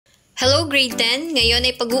Hello Grade 10! Ngayon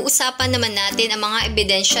ay pag-uusapan naman natin ang mga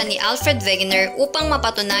ebidensya ni Alfred Wegener upang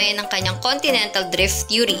mapatunayan ang kanyang Continental Drift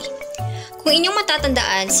Theory. Kung inyong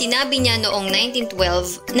matatandaan, sinabi niya noong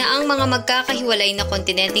 1912 na ang mga magkakahiwalay na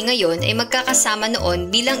kontinente ngayon ay magkakasama noon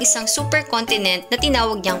bilang isang supercontinent na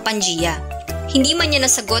tinawag niyang Pangaea. Hindi man niya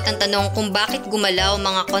nasagot ang tanong kung bakit gumalaw ang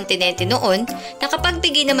mga kontinente noon,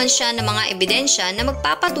 nakapagbigay naman siya ng mga ebidensya na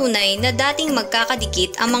magpapatunay na dating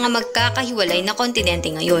magkakadikit ang mga magkakahiwalay na kontinente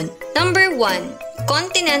ngayon. Number 1.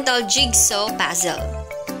 Continental Jigsaw Puzzle.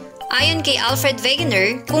 Ayon kay Alfred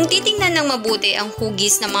Wegener, kung titingnan ng mabuti ang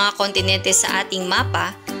hugis ng mga kontinente sa ating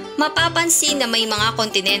mapa, mapapansin na may mga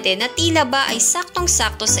kontinente na tila ba ay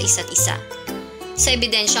saktong-sakto sa isa't isa. Sa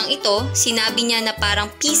ebidensyang ito, sinabi niya na parang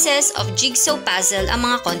pieces of jigsaw puzzle ang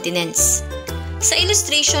mga continents. Sa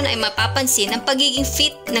illustration ay mapapansin ang pagiging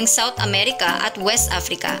fit ng South America at West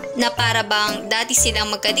Africa na para bang dati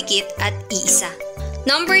silang magkadikit at iisa.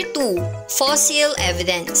 Number 2. Fossil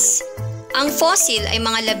Evidence. Ang fossil ay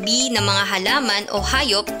mga labi ng mga halaman o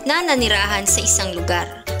hayop na nanirahan sa isang lugar.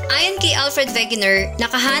 Ayon kay Alfred Wegener,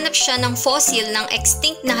 nakahanap siya ng fossil ng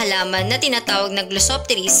extinct na halaman na tinatawag na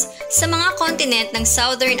Glossopteris sa mga kontinent ng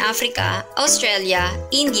Southern Africa, Australia,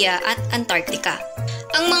 India at Antarctica.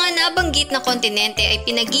 Ang mga nabanggit na kontinente ay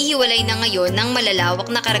pinaghihiwalay na ngayon ng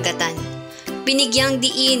malalawak na karagatan. Binigyang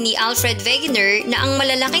diin ni Alfred Wegener na ang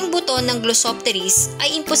malalaking buto ng Glossopteris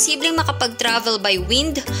ay imposibleng makapag-travel by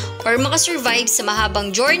wind or makasurvive sa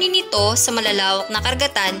mahabang journey nito sa malalawak na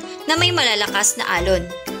karagatan na may malalakas na alon.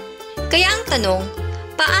 Kaya ang tanong,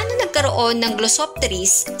 paano nagkaroon ng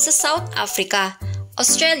Glossopteris sa South Africa,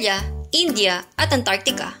 Australia, India at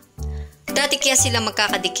Antarctica? Dati kaya silang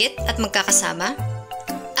magkakadikit at magkakasama?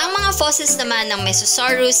 Ang mga fossils naman ng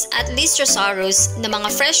Mesosaurus at Lystrosaurus na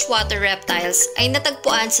mga freshwater reptiles ay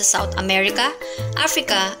natagpuan sa South America,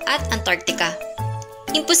 Africa at Antarctica.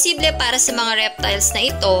 Imposible para sa mga reptiles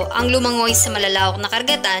na ito ang lumangoy sa malalawak na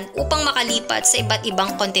karagatan upang makalipat sa iba't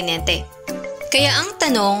ibang kontinente. Kaya ang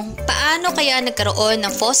tanong, paano kaya nagkaroon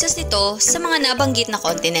ng fossils nito sa mga nabanggit na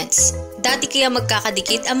continents? Dati kaya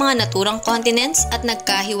magkakadikit ang mga naturang continents at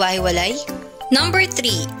nagkahiwa-hiwalay? Number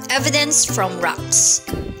 3. Evidence from rocks.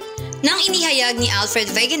 Nang inihayag ni Alfred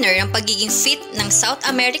Wegener ang pagiging fit ng South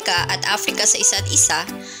America at Africa sa isa't isa,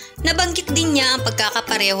 nabanggit din niya ang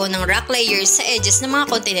pagkakapareho ng rock layers sa edges ng mga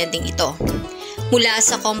kontinenteng ito. Mula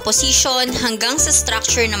sa composition hanggang sa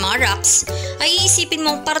structure ng mga rocks, ay iisipin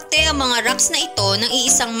mong parte ang mga rocks na ito ng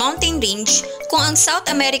iisang mountain range kung ang South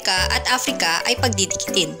America at Africa ay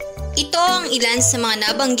pagdidikitin. Ito ang ilan sa mga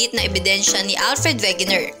nabanggit na ebidensya ni Alfred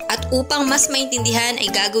Wegener at upang mas maintindihan ay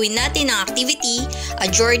gagawin natin ang activity,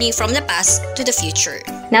 A Journey from the Past to the Future.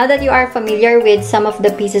 Now that you are familiar with some of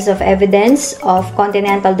the pieces of evidence of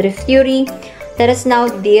Continental Drift Theory, let us now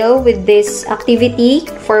deal with this activity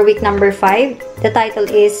for week number 5. The title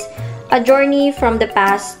is A Journey from the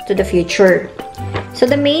Past to the Future. So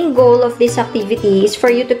the main goal of this activity is for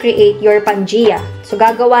you to create your Pangaea. So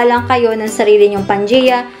gagawa lang kayo ng sarili nyong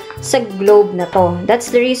Pangaea sa globe na to. That's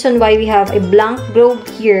the reason why we have a blank globe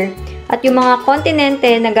here. At yung mga kontinente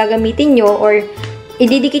na gagamitin nyo or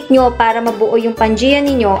ididikit nyo para mabuo yung Pangaea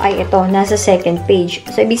ninyo ay ito, nasa second page.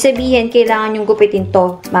 So ibig sabihin, kailangan yung gupitin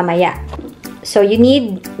to mamaya. So you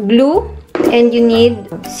need glue and you need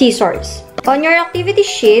scissors. On your activity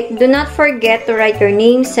sheet, do not forget to write your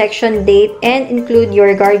name, section, date, and include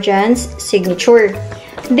your guardian's signature.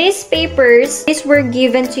 These papers, these were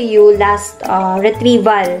given to you last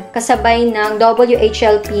retrieval, kasabay ng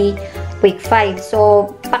WHLP week 5. So,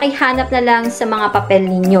 pakihanap na lang sa mga papel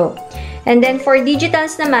ninyo. And then, for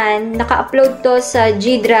digitals naman, naka-upload to sa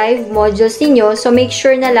G Drive modules ninyo. So, make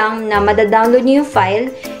sure na lang na madadownload nyo yung file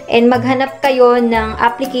and maghanap kayo ng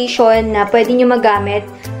application na pwede nyo magamit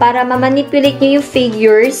para ma-manipulate nyo yung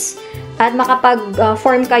figures at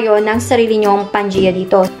makapag-form kayo ng sarili nyong Pangaea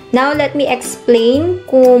dito. Now, let me explain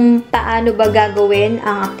kung paano ba gagawin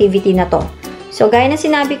ang activity na to. So, gaya na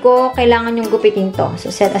sinabi ko, kailangan yung gupitin to.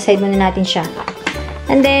 So, set aside muna natin siya.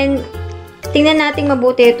 And then, tingnan natin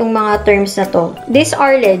mabuti itong mga terms na to. These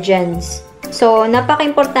are legends. So,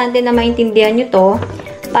 napaka-importante na maintindihan nyo to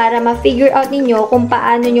para ma-figure out ninyo kung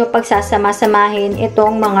paano nyo pagsasama-samahin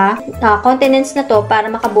itong mga continents na to para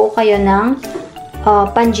makabuo kayo ng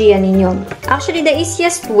Pangaea ninyo. Actually, the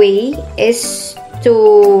easiest way is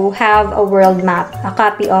to have a world map, a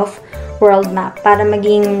copy of world map para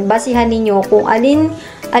maging basihan ninyo kung aling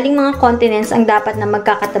mga continents ang dapat na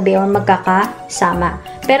magkakatabi o magkakasama.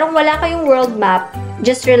 Pero kung wala kayong world map,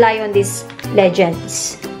 just rely on these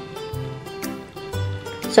legends.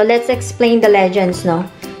 So, let's explain the legends, no?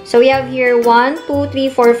 So, we have here 1, 2,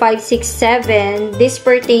 3, 4, 5, 6, 7. This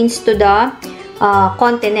pertains to the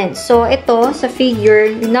continents. So, ito, sa figure,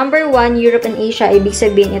 number 1, Europe and Asia, ibig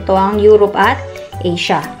sabihin ito ang Europe at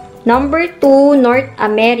Asia. Number 2, North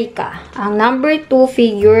America. Ang number 2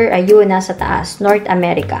 figure, ayun, nasa taas, North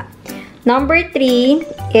America. Number 3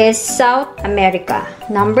 is South America.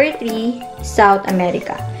 Number 3, South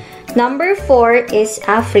America. Number 4 is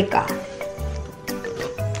Africa.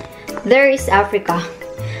 There is Africa.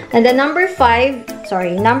 And the number 5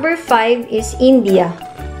 is India.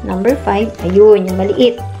 Number 5, ayun, yung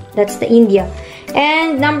maliit. That's the India.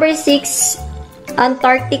 And number 6,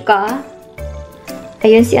 Antarctica.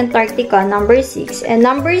 Ayun si Antarctica, number 6. And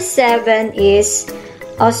number 7 is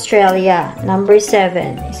Australia. Number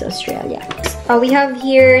 7 is Australia. We have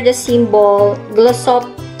here the symbol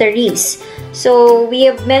Glossopteris. So, we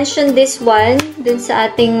have mentioned this one dun sa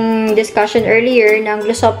ating discussion earlier ng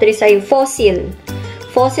Glossopteris ay fossil.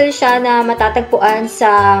 Fossil siya na matatagpuan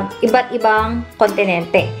sa iba't ibang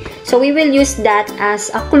kontinente. So, we will use that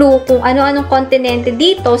as a clue kung ano-anong kontinente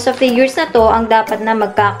dito sa figures na to ang dapat na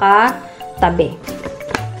magkakatabi.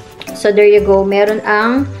 So, there you go. Meron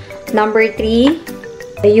ang number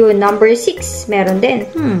 3. Ayun, number 6. Meron din.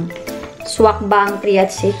 Swak ba ang 3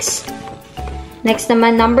 at 6? Next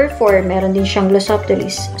naman, number 4. Meron din siyang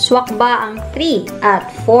Glossopteris. Swak ba ang 3 at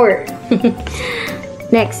 4?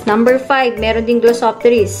 Next, number 5. Meron din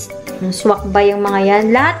Glossopteris. Swak ba yung mga yan?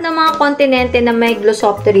 Lahat ng mga kontinente na may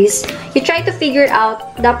Glossopteris, you try to figure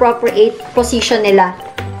out the appropriate position nila.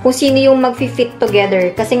 Kung sino yung mag-fit together.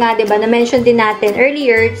 Kasi nga, diba, na-mention din natin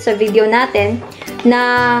earlier sa video natin na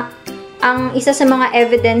ang isa sa mga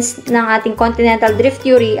evidence ng ating continental drift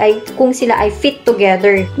theory ay kung sila ay fit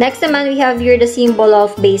together. Next naman, we have here the symbol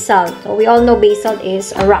of basalt. So, we all know basalt is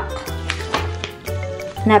a rock.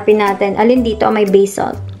 Hanapin natin, alin dito ang may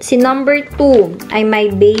basalt? Si number 2 ay may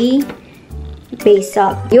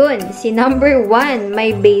basalt. Yun, si number 1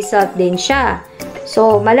 may basalt din siya.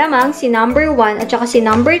 So, malamang si number 1 at saka si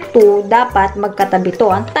number 2 dapat magkatabi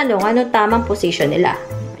to. Ang tanong, anong tamang position nila?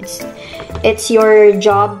 It's your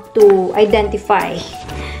job to identify.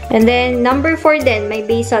 And then, number 4 din, may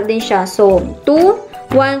basalt din siya. So,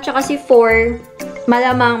 2, 1, tsaka si 4,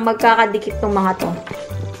 malamang magkakadikit ng mga to.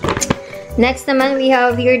 Next naman, we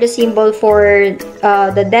have here the symbol for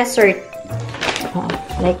the desert.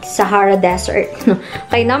 Like Sahara Desert.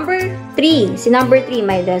 Okay, number 3. Si number 3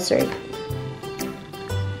 may desert.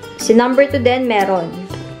 Si number 2 din, meron.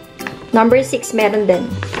 Number 6, meron din.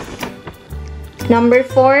 Number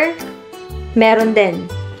 4, meron din.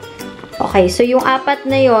 Okay, so yung apat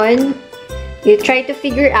na yon, you try to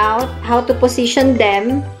figure out how to position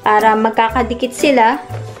them para magkakadikit sila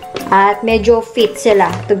at medyo fit sila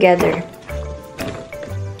together.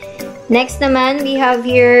 Next naman, we have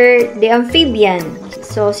here the amphibian.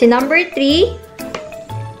 So, si number 3,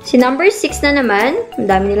 si number 6 na naman,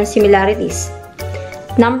 ang dami nilang similarities.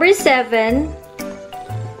 Number 7,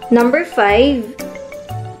 number 5,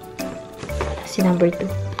 si number 2,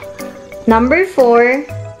 number 4,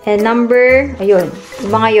 and number, ayun,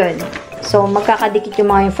 yung mga yun. So, magkakadikit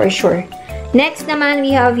yung mga yun for sure. Next naman,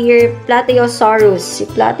 we have here Plateosaurus. Si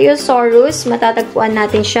Plateosaurus, matatagpuan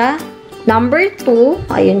natin siya. Number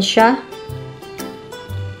 2, ayun siya.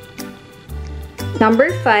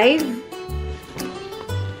 Number 5,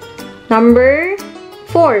 number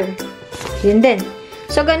 4, yun din.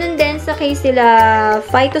 So, ganun din sa case nila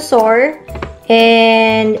Phytosaur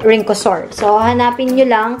and Rhynchosaur. So, hanapin nyo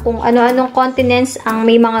lang kung ano-anong continents ang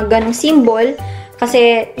may mga ganong symbol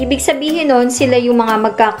kasi ibig sabihin nun sila yung mga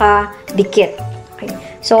magkakadikit. Okay.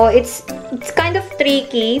 So, it's kind of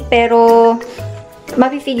tricky pero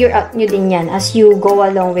mapi-figure out nyo din yan as you go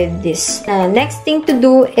along with this. Next thing to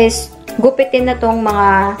do is gupitin na tong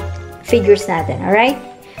mga figures natin. Alright?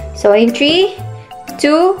 So, in 3,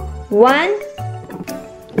 2, 1,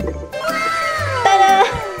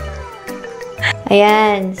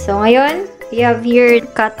 ayan. So, ngayon, we have here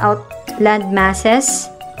cut out land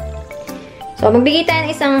masses. So, magbigay tayo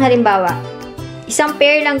ng isang halimbawa. Isang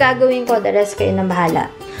pair lang gagawin ko, the rest kayo nang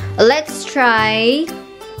bahala. Let's try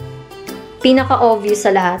pinaka-obvious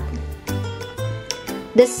sa lahat.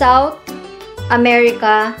 The South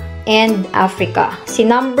America and Africa. Si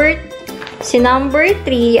number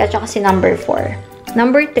 3 at saka si number 4.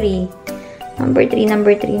 Number 3. Number 3,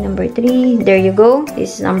 number 3, number 3. There you go.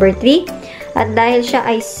 This is number 3. At dahil siya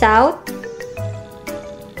ay south,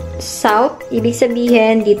 ibig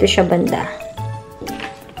sabihin, dito siya banda.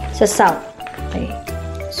 Sa south. Okay.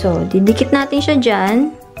 So, didikit natin siya dyan.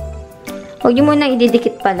 Huwag nyo munang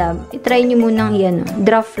ididikit pala. I-try nyo munang yan.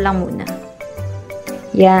 Draft lang muna.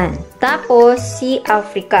 Yan. Tapos, si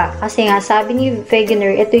Africa. Kasi nga, sabi ni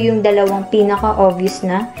Wegener, ito yung dalawang pinaka-obvious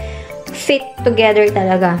na fit together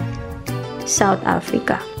talaga. South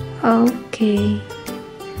Africa. Okay.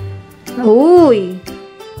 Uy!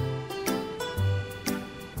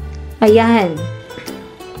 Ayan.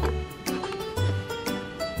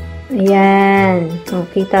 Ayan.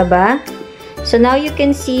 Okay, ba? So now you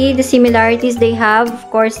can see the similarities they have. Of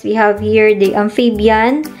course, we have here the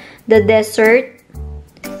amphibian, the desert.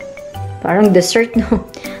 Parang desert, no?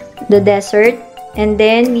 The desert. And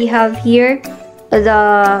then we have here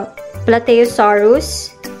the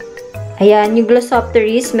Plateosaurus. Ayan, yung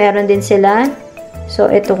Glossopteris, meron din sila. So,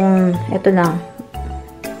 ito lang.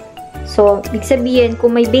 So, ibig sabihin,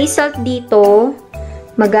 kung may basalt dito,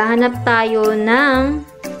 maghahanap tayo ng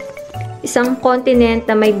isang continent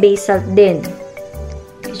na may basalt din.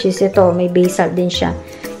 Which is ito, may basalt din siya.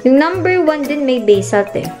 Yung number 1 din may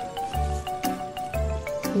basalt eh.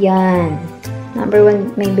 Yan. Number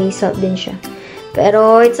 1 may basalt din siya.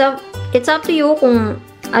 Pero, it's up to you kung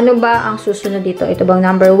ano ba ang susunod dito. Ito bang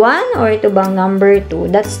number 1 or ito bang number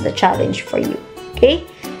 2? That's the challenge for you. Okay?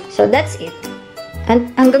 So, that's it.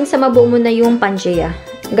 And hanggang sa mabuo mo na yung Pangea.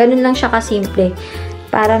 Ganun lang siya kasimple.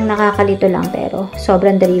 Parang nakakalito lang pero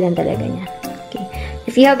sobrang dali lang talaga niya. Okay.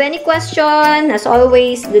 If you have any question, as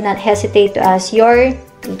always, do not hesitate to ask your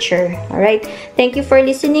teacher. Alright? Thank you for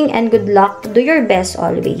listening and good luck. Do your best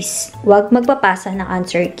always. Huwag magpapasa ng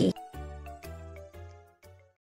answer key.